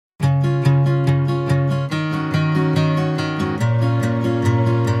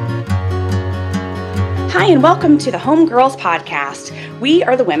Hi, and welcome to the Homegirls Podcast. We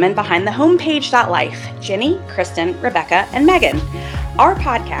are the women behind the homepage.life, Jenny, Kristin, Rebecca, and Megan. Our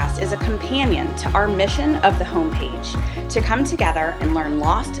podcast is a companion to our mission of the homepage, to come together and learn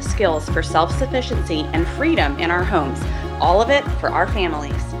lost skills for self-sufficiency and freedom in our homes, all of it for our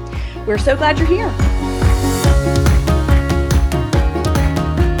families. We're so glad you're here.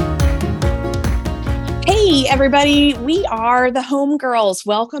 Hey, everybody. We are the Homegirls.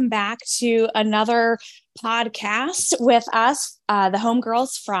 Welcome back to another podcast with us, the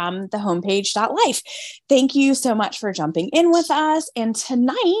Homegirls from the homepage.life. Thank you so much for jumping in with us. And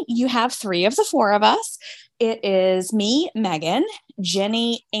tonight you have three of the four of us. It is me, Megan,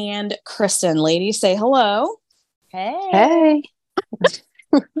 Jenny, and Kristin. Ladies, say hello. Hey.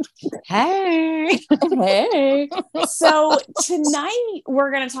 Hey. Hey. So tonight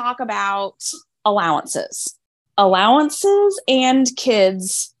we're going to talk about allowances and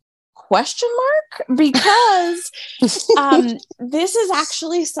kids ? Because this is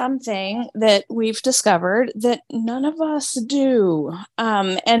actually something that we've discovered that none of us do.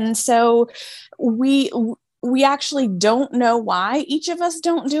 And so we actually don't know why each of us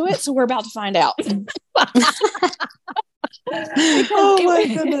don't do it. So we're about to find out. Oh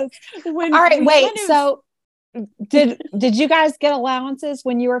my goodness. All right, wait. So did you guys get allowances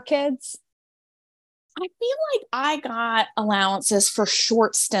when you were kids? I feel like I got allowances for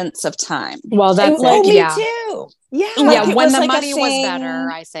short stints of time. Well, that's me yeah. too. Yeah. Yeah, when the money was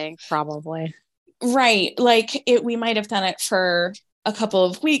better, I think, probably. Right. Like we might have done it for a couple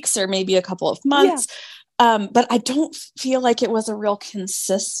of weeks or maybe a couple of months. Yeah. But I don't feel like it was a real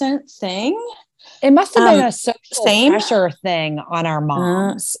consistent thing. It must have been a social pressure thing on our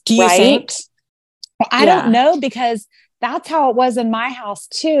moms. Do you think? Well, I don't know, because that's how it was in my house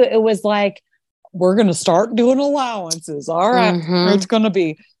too. It was like, we're going to start doing allowances. All right. Mm-hmm. It's going to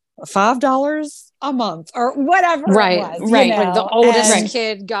be $5 a month or whatever. Right. It was, right. You know? Like the oldest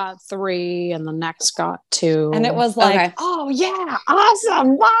kid got 3 and the next got 2. And it was like, oh yeah,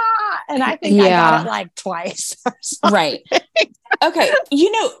 awesome. Blah! And I think I got it like twice. Right. Okay.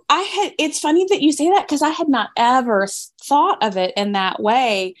 It's funny that you say that, because I had not ever thought of it in that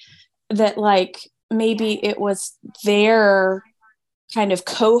way, that like maybe it was their kind of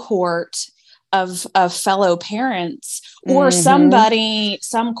cohort of fellow parents, or somebody,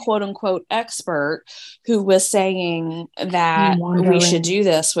 some quote unquote expert who was saying that we should do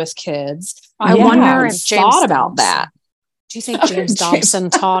this with kids. I wonder if James thought about that. Do you think James Dobson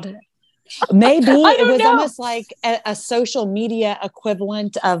taught it? Maybe it was almost like a social media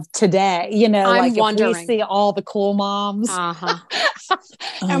equivalent of today, I'm wondering. If we see all the cool moms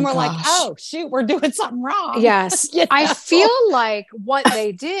and we're like, oh shoot, we're doing something wrong. Yes. I feel like what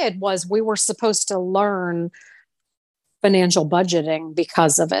they did was we were supposed to learn financial budgeting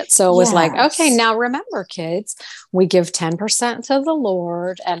because of it. So it was like, okay, now remember, kids, we give 10% to the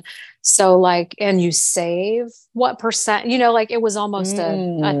Lord. And so and you save what percent, it was almost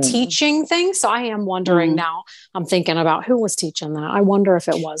a teaching thing. So I am wondering now, I'm thinking about who was teaching that. I wonder if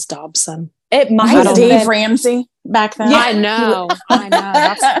it was Dobson. It might have been Dave Ramsey back then. Yeah, I know.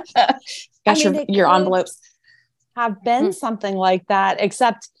 Got your envelopes. Have been something like that,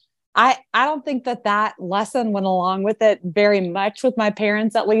 except I don't think that lesson went along with it very much with my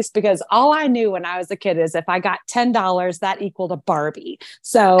parents, at least, because all I knew when I was a kid is if I got $10, that equaled a Barbie.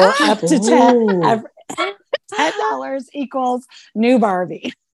 So up to $10 equals new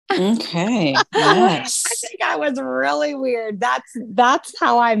Barbie. Okay. Yes. I think I was really weird. That's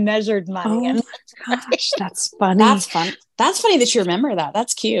how I measured money. Oh my gosh, that's funny. That's fun. That's funny that you remember that.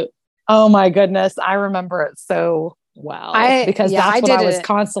 That's cute. Oh my goodness. I remember it so well, because that's what I was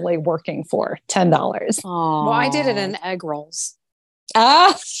constantly working for, $10. Well, I did it in egg rolls.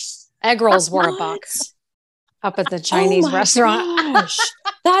 Egg rolls were $1 up at the Chinese restaurant. Gosh.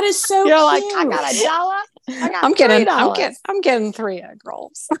 That is so You're cute. like, I got $1. I'm getting 3 egg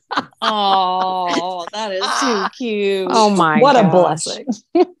rolls. Oh, that is too cute. Oh my what gosh. A blessing.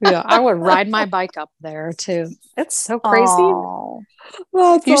 Yeah, I would ride my bike up there too. It's so crazy.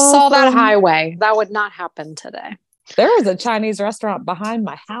 If you saw that highway, that would not happen today. There was a Chinese restaurant behind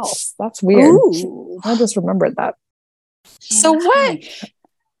my house. That's weird. Ooh. I just remembered that. So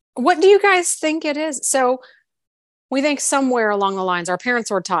what do you guys think it is? So we think somewhere along the lines, our parents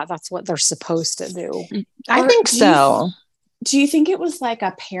were taught that's what they're supposed to do. I think so. Do you think it was like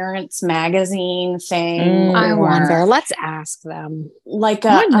a parents magazine thing? I wonder. Let's ask them. Like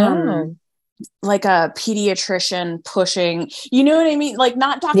a pediatrician pushing, you know what I mean? Like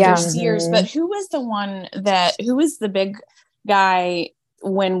not Dr. Sears, but who was the big guy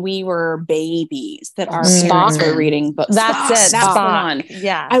when we were babies that our parents were reading books. That's it. That's the one.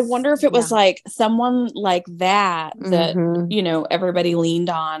 Yeah. I wonder if it was like someone like that you know, everybody leaned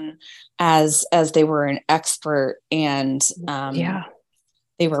on as they were an expert, and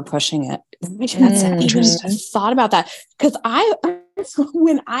they were pushing it. I even thought about that, because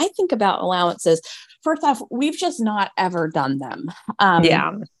when I think about allowances, first off, we've just not ever done them.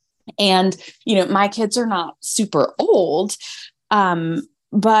 And, you know, my kids are not super old.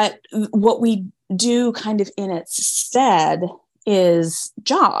 But what we do kind of in its stead is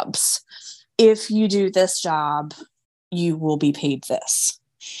jobs. If you do this job, you will be paid this.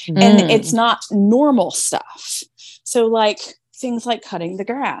 And it's not normal stuff. So like things like cutting the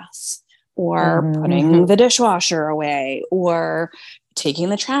grass, or putting the dishwasher away, or taking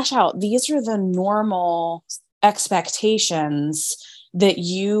the trash out. These are the normal expectations that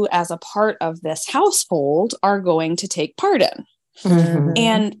you, as a part of this household, are going to take part in.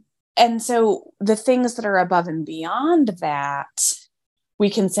 And so the things that are above and beyond that, we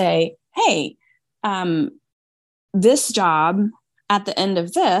can say, hey, this job at the end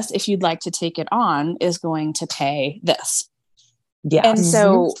of this, if you'd like to take it on, is going to pay this. And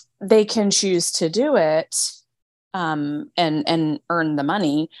so they can choose to do it, and earn the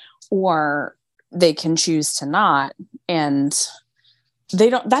money, or they can choose to not. And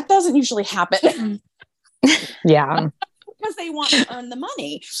that doesn't usually happen. Because they want to earn the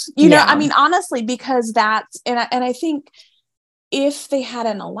money, you know, I mean, honestly, because and I think if they had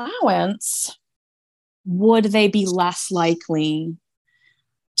an allowance, would they be less likely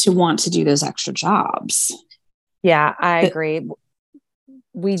to want to do those extra jobs? Yeah, I agree.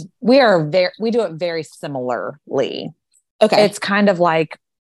 We do it very similarly. Okay. It's kind of like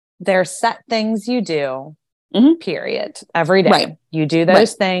there's set things you do, period, every day. Right. You do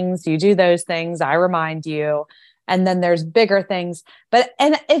those things, you do those things. I remind you. And then there's bigger things,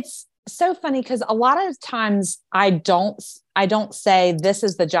 and it's so funny because a lot of times I don't say this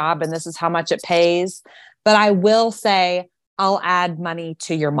is the job and this is how much it pays, but I will say I'll add money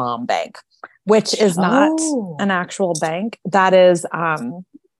to your mom bank, which is not an actual bank. That is,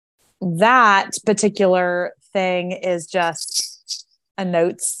 that particular thing is just a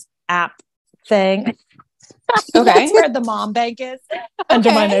notes app thing. Okay. That's where the mom bank is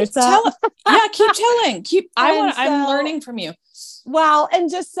under my notes app. Keep telling. I'm learning from you. Well, and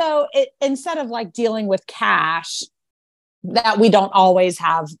just so instead of like dealing with cash that we don't always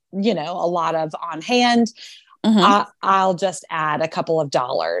have, you know, a lot of on hand, I'll just add a couple of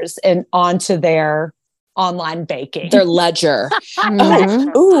dollars onto their online banking, their ledger.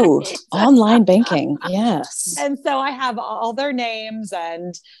 Online banking. Yes. And so I have all their names,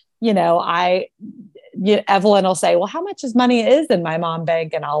 and, you know, Evelyn will say, well, how much money is in my mom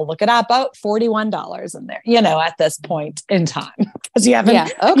bank? And I'll look it up. Oh, $41 in there, you know, at this point in time, because you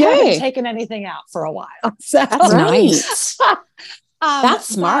haven't taken anything out for a while. So that's nice. That's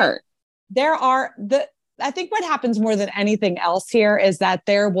smart. I think what happens more than anything else here is that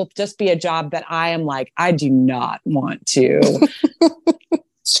there will just be a job that I am like, I do not want to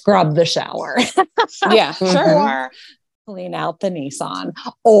scrub the shower. Or clean out the Nissan,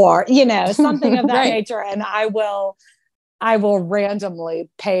 or, you know, something of that nature. And I will randomly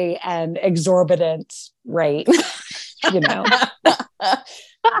pay an exorbitant rate, you know.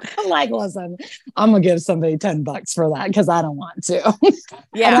 Like, listen, I'm gonna give somebody $10 for that because I don't want to.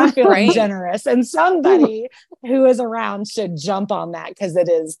 And I'm feeling generous, and somebody who is around should jump on that, because it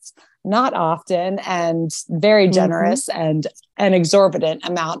is not often and very generous and an exorbitant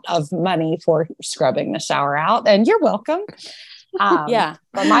amount of money for scrubbing the shower out. And you're welcome. But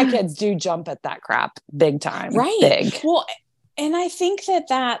my kids do jump at that crap big time. Big. Well, and I think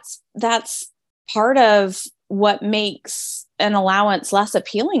that's part of what makes an allowance less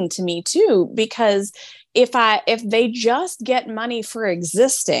appealing to me too, because if they just get money for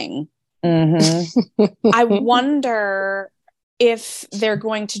existing, I wonder if they're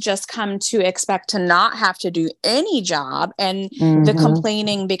going to just come to expect to not have to do any job, and the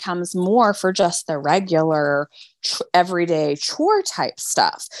complaining becomes more for just the regular everyday chore type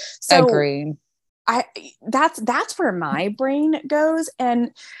stuff. So agree. That's where my brain goes.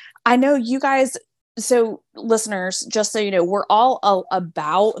 And I know you guys, so listeners, just so you know, we're all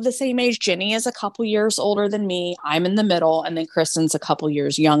about the same age. Jenny is a couple years older than me. I'm in the middle, and then Kristin's a couple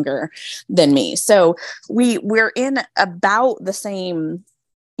years younger than me. So we're in about the same,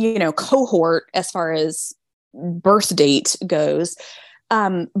 you know, cohort as far as birth date goes.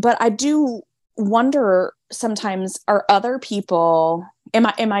 But I do wonder sometimes, are other people,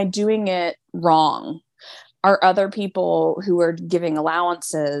 am I doing it wrong? Are other people who are giving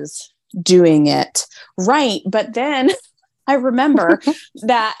allowances doing it right? But then I remember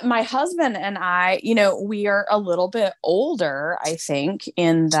that my husband and I, we are a little bit older, I think,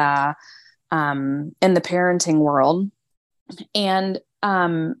 in the parenting world. And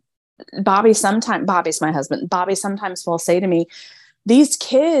Bobby's my husband. Bobby sometimes will say to me, these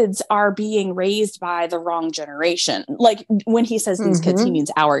kids are being raised by the wrong generation. Like when he says these kids, he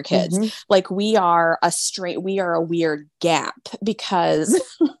means our kids. Like we are a weird gap because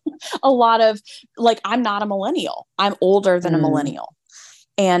a lot of I'm not a millennial. I'm older than a millennial.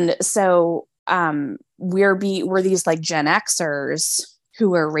 And so we're these like Gen Xers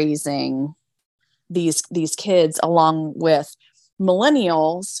who are raising these kids along with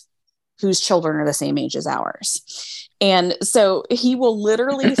millennials whose children are the same age as ours. And so he will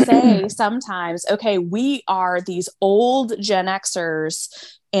literally say sometimes, okay, we are these old Gen Xers,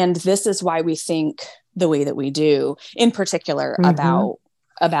 and this is why we think the way that we do, in particular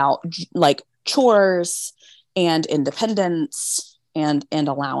about like chores and independence and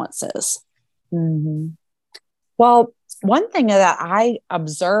allowances. Well, one thing that I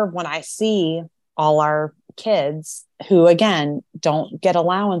observe when I see all our kids who, again, don't get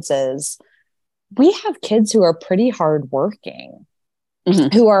allowances, we have kids who are pretty hardworking,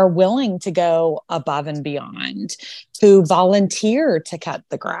 who are willing to go above and beyond, who volunteer to cut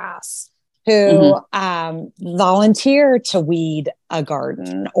the grass, who volunteer to weed a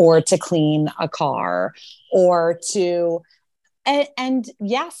garden or to clean a car or to, and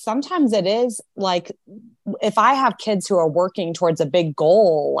yes, sometimes it is like, if I have kids who are working towards a big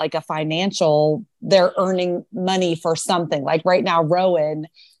goal, like a financial, they're earning money for something. Like right now, Rowan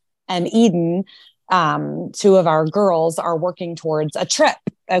and Eden, two of our girls, are working towards a trip.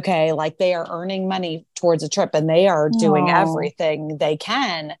 Okay. Like they are earning money towards a trip, and they are doing everything they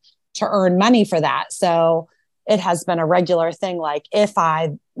can to earn money for that. So it has been a regular thing. Like if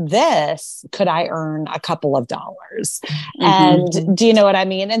could I earn a couple of dollars? And do you know what I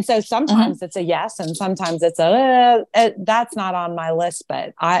mean? And so sometimes it's a yes, and sometimes it's that's not on my list,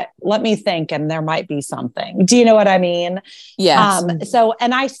 but let me think, and there might be something. Do you know what I mean? Yes. So,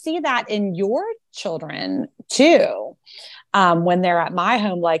 and I see that in your children too. When they're at my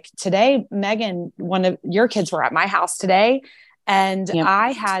home, like today, Megan, one of your kids were at my house today. And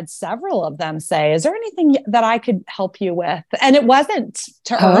I had several of them say, is there anything that I could help you with? And it wasn't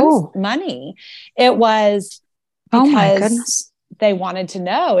to earn money. It was because they wanted to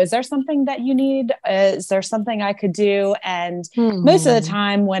know, is there something that you need? Is there something I could do? And most of the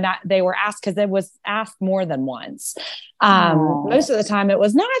time when they were asked, because it was asked more than once, most of the time it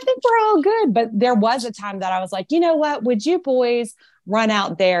was, no, I think we're all good. But there was a time that I was like, you know what, would you boys run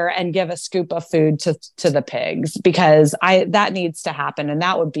out there and give a scoop of food to the pigs, because that needs to happen. And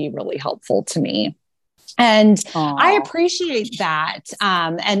that would be really helpful to me. And I appreciate that.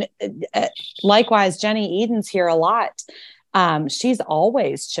 And likewise, Jenny Eden's here a lot. She's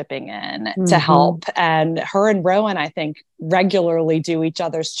always chipping in to help. And her and Rowan, I think, regularly do each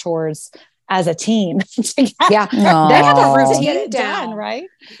other's chores as a team. Yeah. They have a routine down, right?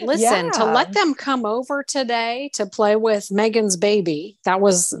 Listen, to let them come over today to play with Megan's baby, that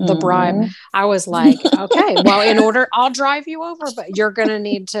was the bribe. I was like, okay, well, I'll drive you over, but you're going to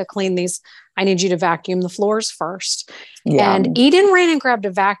need to clean these. I need you to vacuum the floors first. Yeah. And Eden ran and grabbed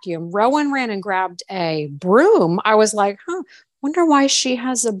a vacuum. Rowan ran and grabbed a broom. I was like, wonder why she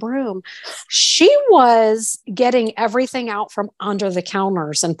has a broom. She was getting everything out from under the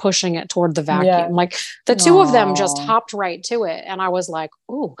counters and pushing it toward the vacuum. Yeah. Like the two of them just hopped right to it. And I was like,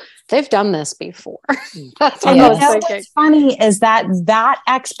 ooh, they've done this before. That's what I was thinking. What's funny is that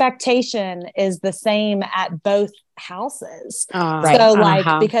expectation is the same at both houses. Right.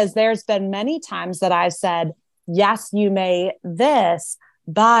 So because there's been many times that I've said, yes, you may this,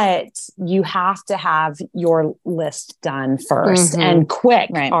 but you have to have your list done first, and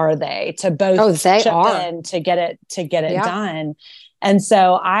quick are they to both chip in to get it done. And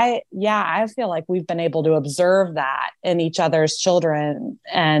so I feel like we've been able to observe that in each other's children.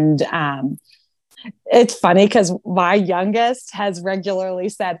 And it's funny because my youngest has regularly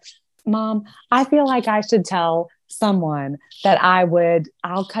said, Mom, I feel like I should tell someone that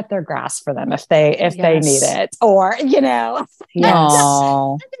I'll cut their grass for them if they need it, or, and it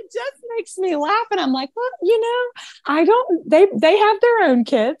just makes me laugh. And I'm like, well, they have their own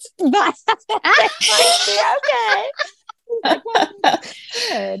kids, but okay.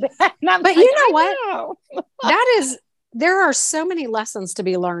 Good. But you know what? There are so many lessons to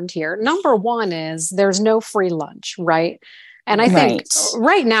be learned here. Number one is there's no free lunch, right? And I think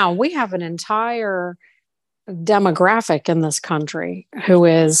right now we have an entire demographic in this country who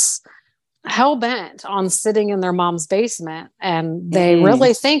is hell-bent on sitting in their mom's basement, and they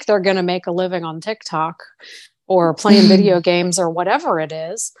really think they're going to make a living on TikTok or playing video games or whatever it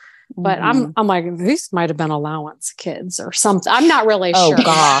is. But I'm like, these might have been allowance kids or something. I'm not really sure what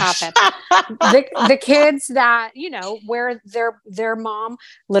happened. The kids that, you know, where their mom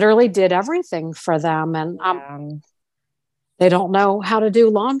literally did everything for them, and they don't know how to do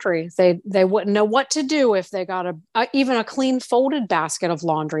laundry. They wouldn't know what to do if they got even a clean folded basket of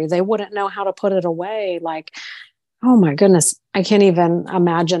laundry. They wouldn't know how to put it away. Like, oh my goodness, I can't even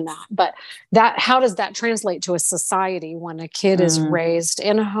imagine that. But how does that translate to a society when a kid is raised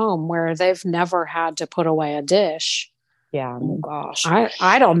in a home where they've never had to put away a dish? Yeah. Oh gosh.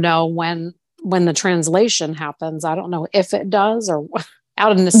 I don't know when the translation happens. I don't know if it does or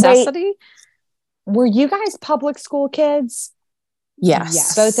out of necessity. Were you guys public school kids?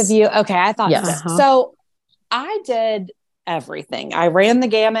 Yes. Both of you? Okay. I thought so. So I did everything. I ran the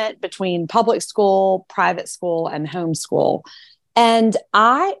gamut between public school, private school, and homeschool. And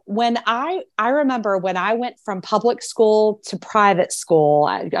I remember when I went from public school to private school,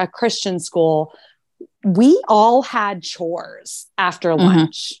 a Christian school, we all had chores after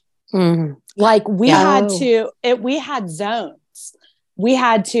lunch. Like we had zones. We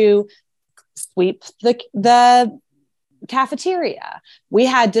had to sweep the cafeteria. We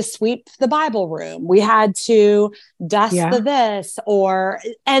had to sweep the Bible room. We had to dust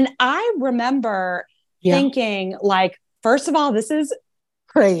and I remember thinking, like, first of all, this is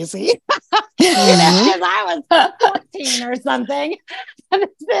crazy. Because I was 14 or something.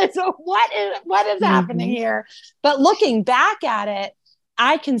 What is happening here? But looking back at it,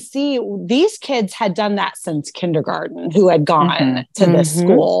 I can see these kids had done that since kindergarten, who had gone to this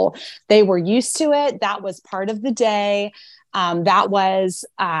school. They were used to it. That was part of the day. That was,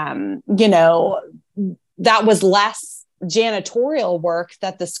 that was less janitorial work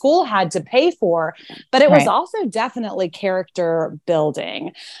that the school had to pay for, but it was also definitely character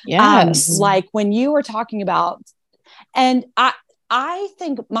building. Yes. Like when you were talking about, and I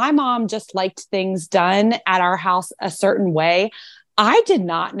think my mom just liked things done at our house a certain way. I did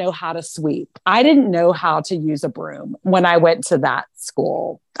not know how to sweep. I didn't know how to use a broom when I went to that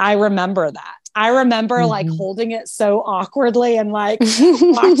school. I remember that. I remember like holding it so awkwardly and like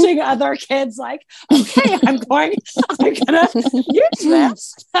watching other kids like, okay, I'm gonna use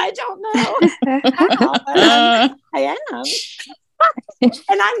this. I don't know how, but I am. And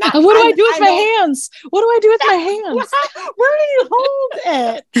I'm not. What do I do with my hands? What do I do with my hands? Where do you hold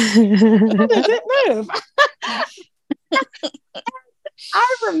it? How does it move?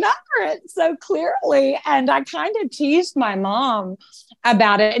 I remember it so clearly. And I kind of teased my mom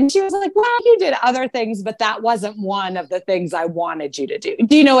about it. And she was like, well, you did other things, but that wasn't one of the things I wanted you to do.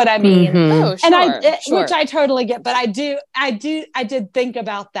 Do you know what I mean? Oh, sure, and which I totally get, but I did think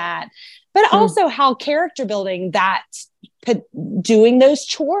about that, but also how character building that doing those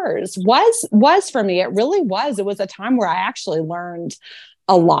chores was for me. It really was. It was a time where I actually learned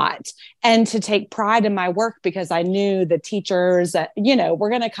a lot and to take pride in my work because I knew the teachers that, were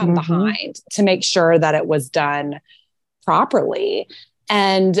going to come behind to make sure that it was done properly.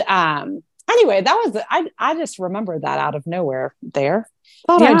 And anyway, that was, I just remember that out of nowhere there.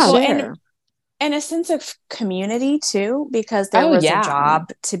 Thought I'd share. And a sense of community too, because there was a job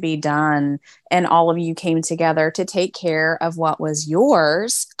to be done and all of you came together to take care of what was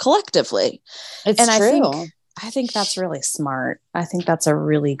yours collectively. It's true. I think that's really smart. I think that's a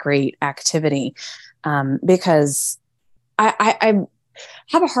really great activity because I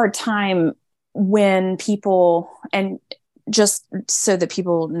have a hard time when people, and just so that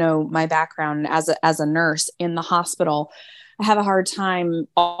people know my background as a nurse in the hospital, I have a hard time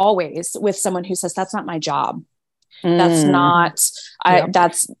always with someone who says, that's not my job. That's not,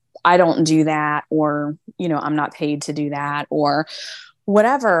 I don't do that, or, I'm not paid to do that or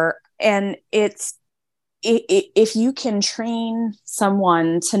whatever. And if you can train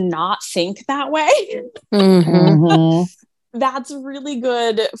someone to not think that way, that's really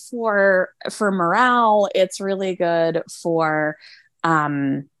good for morale. It's really good for,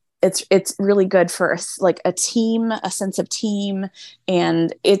 it's really good for like a team, a sense of team.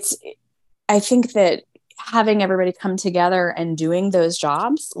 And I think that having everybody come together and doing those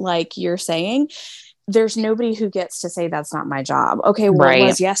jobs, like you're saying, there's nobody who gets to say that's not my job. Okay, well, it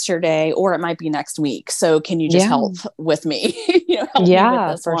was yesterday, or it might be next week. So can you just help with me? Help me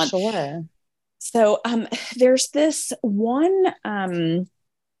with this for one. Sure. So there's this one.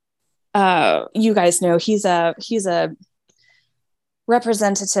 You guys know he's a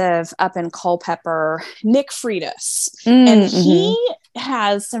representative up in Culpeper, Nick Freitas, and he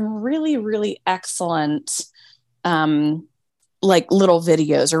has some really, really excellent like little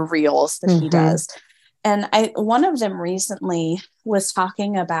videos or reels that he does. And one of them recently was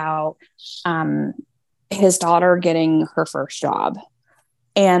talking about his daughter getting her first job.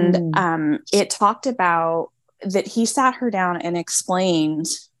 And it talked about that he sat her down and explained,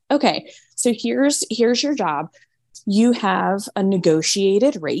 okay, so here's your job. You have a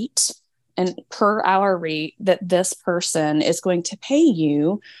negotiated rate and per hour rate that this person is going to pay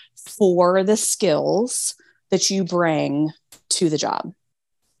you for the skills that you bring to the job.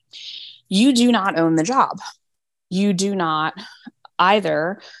 You do not own the job. You do not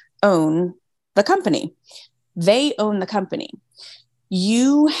either own the company. They own the company.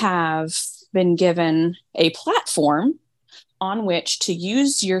 You have been given a platform on which to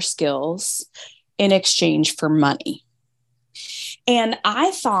use your skills in exchange for money. And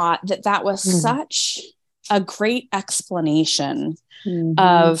I thought that that was such a great explanation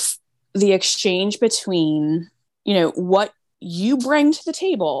of the exchange between, you know, what you bring to the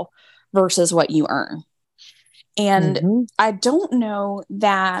table versus what you earn. And I don't know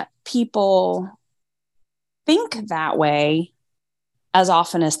that people think that way as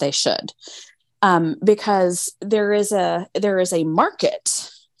often as they should, because there is a market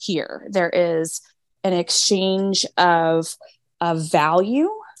here. There is an exchange of value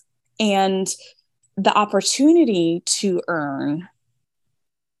and the opportunity to earn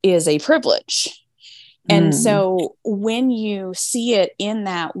is a privilege. And so when you see it in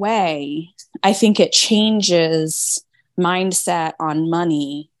that way, I think it changes mindset on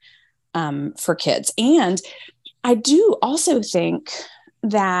money for kids. And I do also think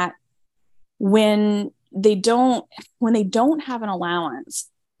that when they don't have an allowance,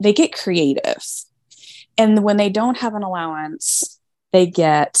 they get creative. And when they don't have an allowance,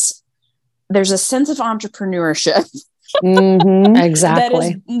 there's a sense of entrepreneurship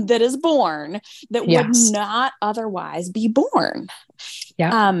exactly that is born that would not otherwise be born.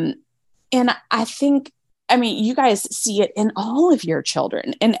 And I think, I mean, you guys see it in all of your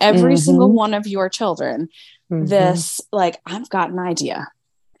children, in every single one of your children. This, like, I've got an idea.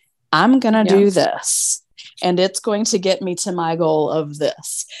 I'm going to do this, and it's going to get me to my goal of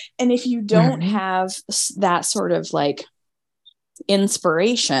this. And if you don't have that sort of like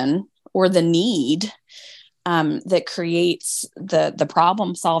inspiration or the need that creates the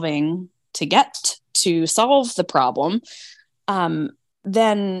problem solving to get to solve the problem,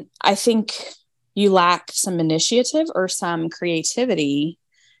 then I think you lack some initiative or some creativity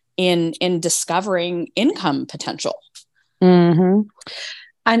in discovering income potential.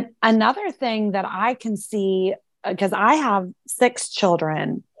 And another thing that I can see, because I have 6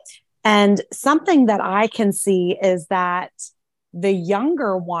 children, and something that I can see is that the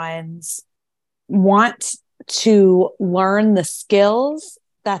younger ones want to learn the skills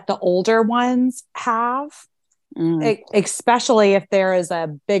that the older ones have, especially if there is a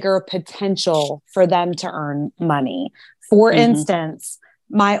bigger potential for them to earn money. For instance,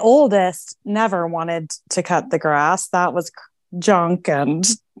 my oldest never wanted to cut the grass. That was junk and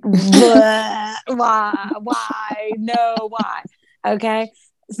why? Okay.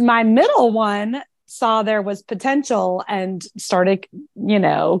 My middle one saw there was potential and started,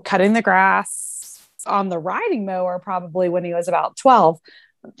 cutting the grass on the riding mower probably when he was about 12.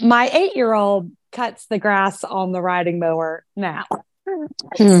 My 8-year-old cuts the grass on the riding mower now. But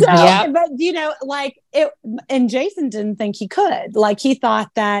and Jason didn't think he could. Like, he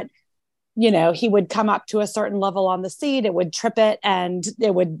thought that, he would come up to a certain level on the seat, it would trip it, and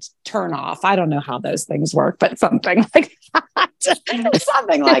it would turn off. I don't know how those things work, but something like that.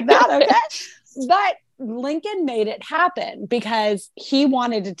 Something like that, okay? But Lincoln made it happen because he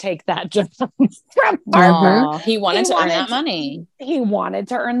wanted to take that job from Harper. He wanted to earn that money. He wanted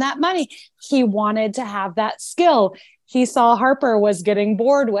to earn that money. He wanted to have that skill. He saw Harper was getting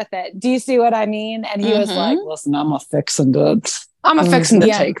bored with it. Do you see what I mean? And he was like, listen, I'm fixing to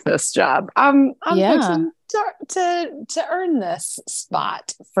take this job. I'm fixing to earn this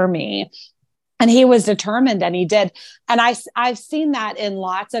spot for me. And he was determined, and he did. And I've seen that in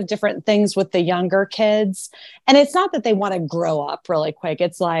lots of different things with the younger kids. And it's not that they want to grow up really quick.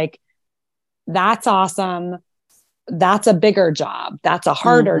 It's like, that's awesome. That's a bigger job. That's a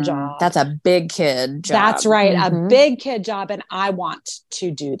harder job. That's a big kid job. That's right. A big kid job. And I want to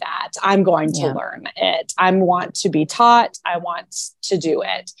do that. I'm going to learn it. I want to be taught. I want to do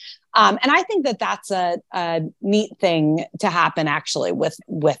it. And I think that that's a neat thing to happen actually with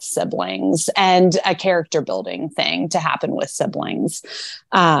siblings, and a character building thing to happen with siblings.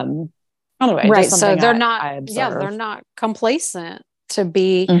 Anyway, right. So they're not complacent to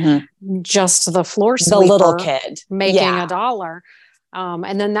be just the floor sweeper, the little kid making $1.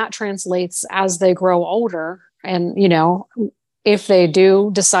 And then that translates as they grow older, and, if they do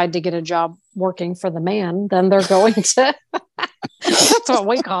decide to get a job working for the man, then they're going to, that's what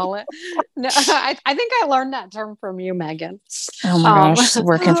we call it. No, I think I learned that term from you, Megan. Oh my gosh,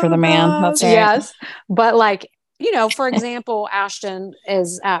 working for the man. That's right. Yes. But like, for example, Ashton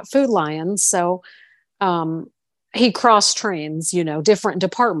is at Food Lions. So, he cross trains, different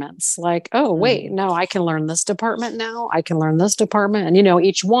departments, like, oh, wait, no, I can learn this department now. I can learn this department. And,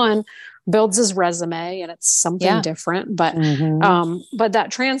 each one builds his resume and it's something different, but that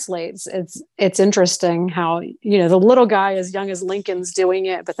translates. It's interesting how, the little guy as young as Lincoln's doing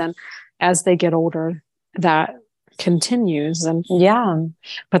it, but then as they get older, that continues. And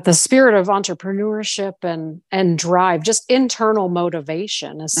but the spirit of entrepreneurship and drive, just internal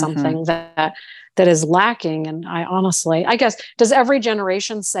motivation is something that is lacking. And I guess, does every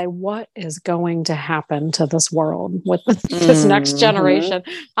generation say, what is going to happen to this world with this next generation?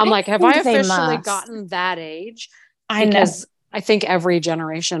 I'm like, have I officially gotten that age? Because I think every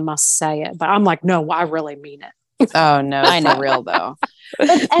generation must say it, but I'm like, no, I really mean it. Oh no, I know, real though.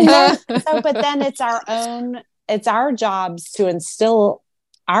 But then it's our jobs to instill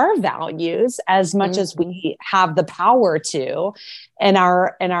our values as much as we have the power to in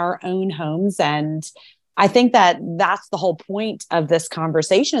our own homes. And I think that that's the whole point of this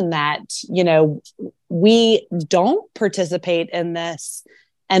conversation, that, we don't participate in this.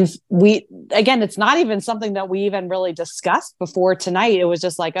 And it's not even something that we even really discussed before tonight. It was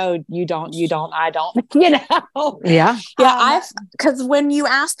just like, oh, you don't, I don't, Yeah. Yeah. Because when you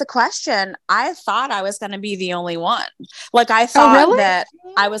asked the question, I thought I was going to be the only one. Like, I thought that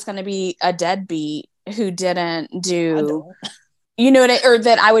I was going to be a deadbeat who didn't do, or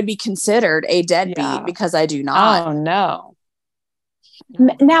that I would be considered a deadbeat because I do not. Oh, no.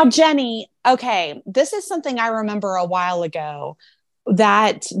 Now, Jenny, okay, this is something I remember a while ago,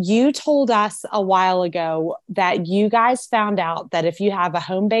 that you told us a while ago, that you guys found out that if you have a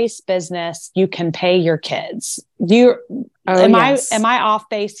home-based business, you can pay your kids. Am I off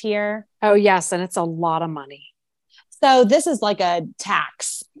base here? Oh, yes. And it's a lot of money. So this is like a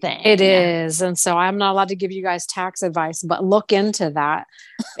tax thing. It is. And so I'm not allowed to give you guys tax advice, but look into that.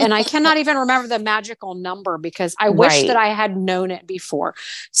 And I cannot even remember the magical number because I wish that I had known it before.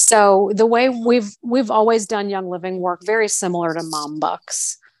 So the way we've always done Young Living work, very similar to Mom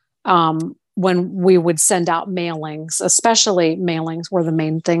Bucks. When we would send out mailings, especially mailings were the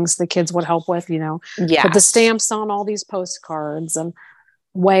main things the kids would help with, put the stamps on all these postcards and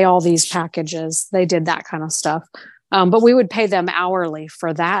weigh all these packages. They did that kind of stuff. But we would pay them hourly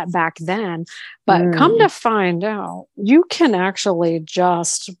for that back then. But come to find out, you can actually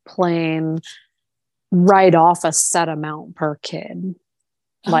just plain write off a set amount per kid.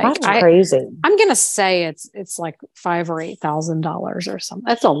 Like, that's crazy. I'm going to say it's like $5,000 or $8,000 or something.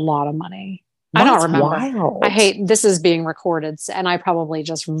 That's a lot of money. That's I don't remember. Wild. I hate this is being recorded, and I probably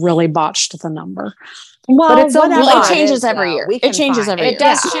just really botched the number. Well, but it changes every year. It changes every year. It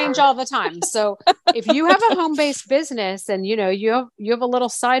does change all the time. So if you have a home-based business and you have a little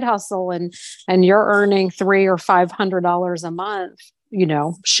side hustle and you're earning $300 or $500 a month,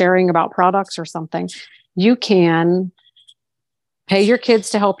 sharing about products or something, you can pay your kids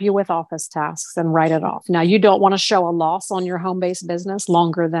to help you with office tasks and write it off. Now, you don't want to show a loss on your home-based business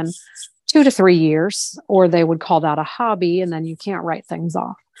longer than 2 to 3 years, or they would call that a hobby, and then you can't write things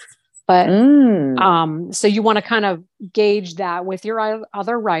off. But so you want to kind of gauge that with your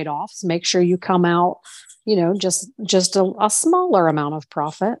other write-offs. Make sure you come out, just a smaller amount of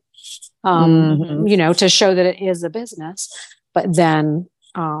profit, to show that it is a business. But then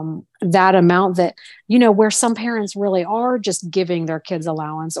that amount that, where some parents really are just giving their kids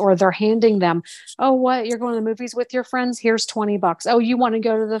allowance, or they're handing them, oh, what, you're going to the movies with your friends? Here's $20. Oh, you want to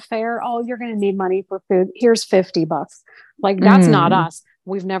go to the fair? Oh, you're going to need money for food. Here's $50. Like, that's not us.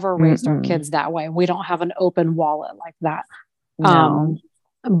 We've never raised our kids that way. We don't have an open wallet like that. No.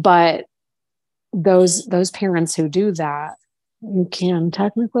 But those parents who do that, you can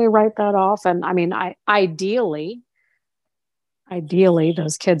technically write that off. And I mean, ideally,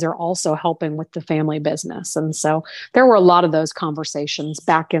 those kids are also helping with the family business. And so there were a lot of those conversations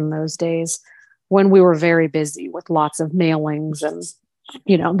back in those days when we were very busy with lots of mailings and,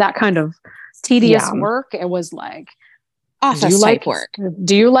 that kind of tedious work. It was like, office type work.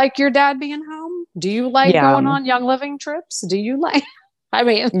 Do you like your dad being home? Do you like going on Young Living trips? Do you like,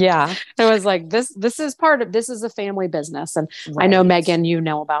 it was like, this is a family business. And I know, Megan,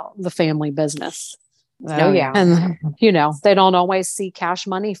 about the family business. Oh yeah. And, they don't always see cash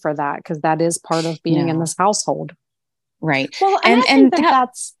money for that, because that is part of being in this household. Right. Well, and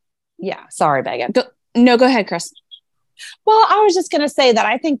that's, sorry, Megan. Go ahead, Chris. Well, I was just going to say that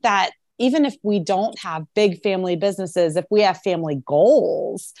I think that, even if we don't have big family businesses, if we have family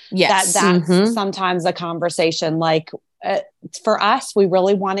goals, Yes. that's sometimes a conversation. Like for us, we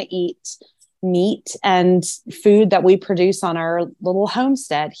really want to eat meat and food that we produce on our little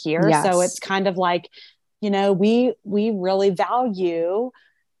homestead here. Yes. So it's kind of like, we really value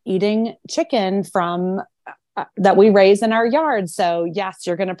eating chicken from that we raise in our yard. So yes,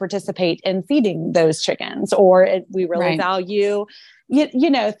 you're going to participate in feeding those chickens, or we really value,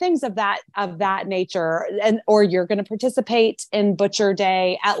 things of that nature. Or you're going to participate in butcher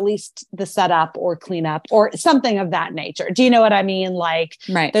day, at least the setup or cleanup or something of that nature. Do you know what I mean? Like,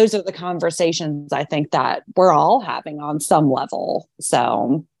 those are the conversations I think that we're all having on some level.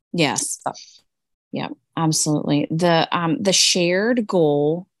 So yes. Yeah, absolutely. The shared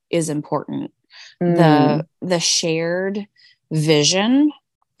goal is important. The shared vision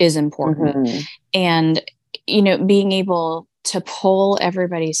is important. And, being able to pull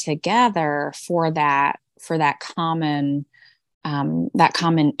everybody together for that common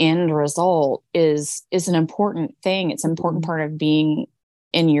end result is an important thing. It's an important part of being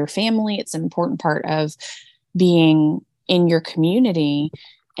in your family. It's an important part of being in your community.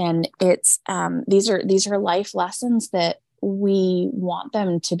 And it's, these are life lessons that we want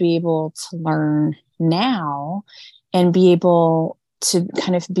them to be able to learn now and be able to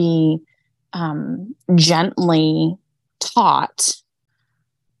kind of be gently taught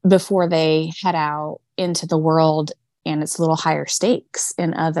before they head out into the world and it's a little higher stakes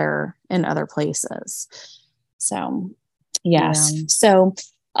in other places. So, yes. Yeah. So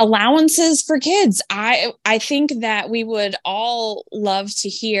allowances for kids. I think that we would all love to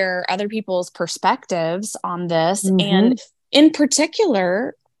hear other people's perspectives on this. And in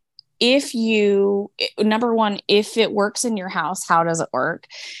particular, number one, if it works in your house, how does it work?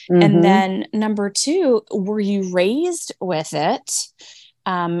 And then number two, were you raised with it?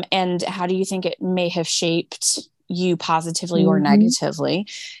 And how do you think it may have shaped you positively or negatively?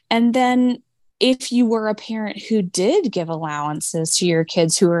 And then if you were a parent who did give allowances to your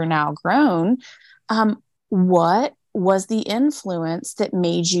kids who are now grown, what was the influence that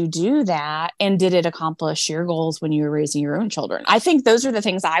made you do that? And did it accomplish your goals when you were raising your own children? I think those are the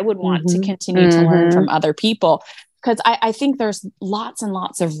things I would want to continue to learn from other people, because I think there's lots and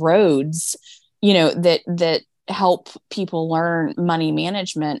lots of roads, that help people learn money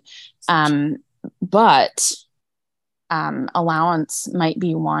management. But allowance might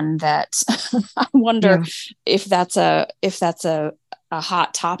be one that I wonder if that's a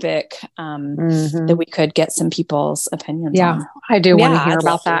hot topic that we could get some people's opinions on. I do want to hear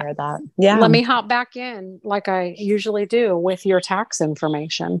about that. Yeah. Let me hop back in like I usually do with your tax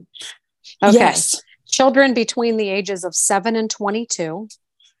information. Okay. Yes. Children between the ages of 7 and 22,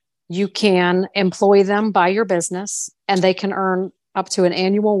 you can employ them by your business and they can earn up to an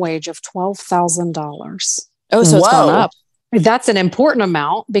annual wage of $12,000. Oh, so it's gone up. That's an important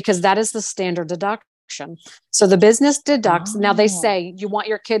amount because that is the standard deduction. So the business deducts. Now they say you want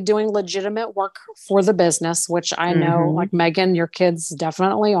your kid doing legitimate work for the business, which I know, like Megan, your kids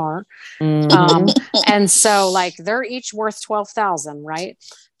definitely are. And so like they're each worth $12,000, right?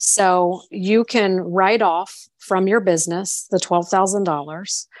 So you can write off from your business the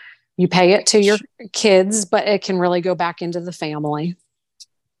 $12,000. You pay it to your kids, but it can really go back into the family.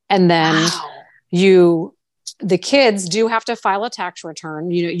 And then the kids do have to file a tax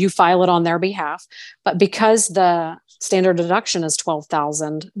return. You file it on their behalf, but because the standard deduction is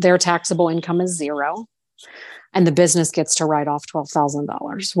 $12,000, their taxable income is $0. And the business gets to write off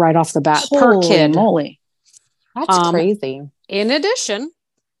 $12,000 right off the bat per kid. Moly. That's crazy. In addition,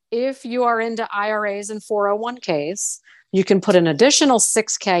 if you are into IRAs and 401ks, you can put an additional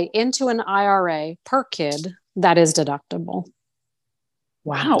 $6,000 into an IRA per kid that is deductible.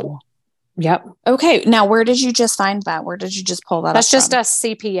 Wow. Yep. Okay. Now, where did you just find that? Where did you just pull that That's up just from? a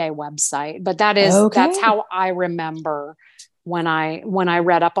CPA website, but that's how I remember when I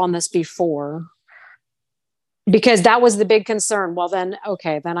read up on this before, because that was the big concern. Well, then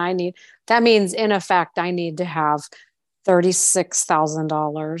that means in effect, I need to have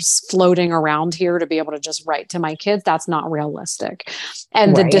 $36,000 floating around here to be able to just write to my kids. That's not realistic.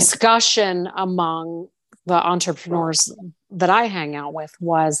 And the discussion among the entrepreneurs that I hang out with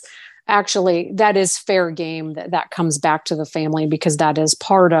was actually, that is fair game that comes back to the family, because that is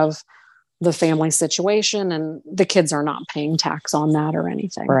part of the family situation and the kids are not paying tax on that or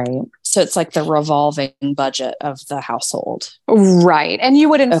anything. Right. So it's like the revolving budget of the household. Right. And you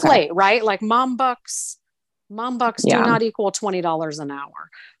would inflate, right? Like mom bucks do not equal $20 an hour.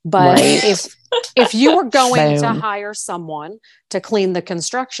 But if you were going to hire someone to clean the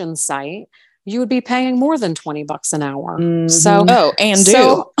construction site, you would be paying more than $20 an hour. So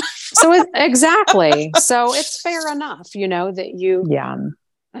Exactly. So it's fair enough, that you,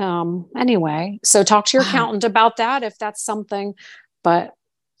 anyway, so talk to your accountant about that if that's something, but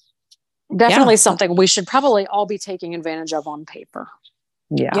definitely something we should probably all be taking advantage of on paper.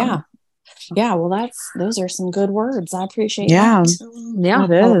 Yeah. Well, those are some good words. I appreciate that. Yeah.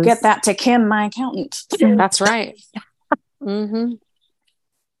 I'll get that to Kim, my accountant. That's right. Mm-hmm.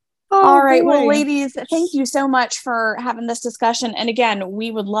 All right. Well, ladies, thank you so much for having this discussion. And again,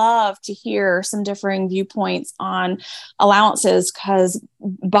 we would love to hear some differing viewpoints on allowances, because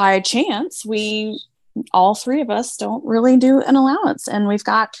by chance, all three of us don't really do an allowance, and we've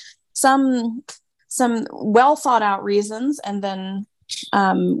got some well thought out reasons. And then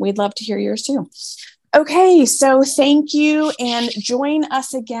we'd love to hear yours too. Okay, so thank you, and join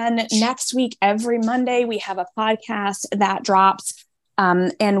us again next week. Every Monday, we have a podcast that drops,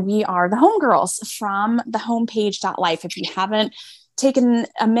 and we are the Homegirls from the homepage.life. If you haven't taken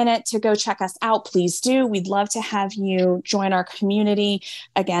a minute to go check us out, please do. We'd love to have you join our community.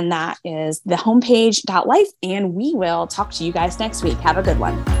 Again, that is the homepage.life, and we will talk to you guys next week. Have a good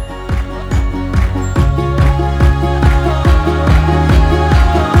one.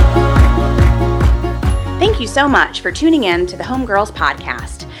 Thank you so much for tuning in to the Homegirls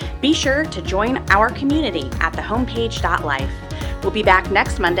podcast. Be sure to join our community at the homepage.life. We'll be back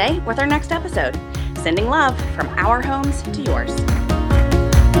next Monday with our next episode. Sending love from our homes to yours.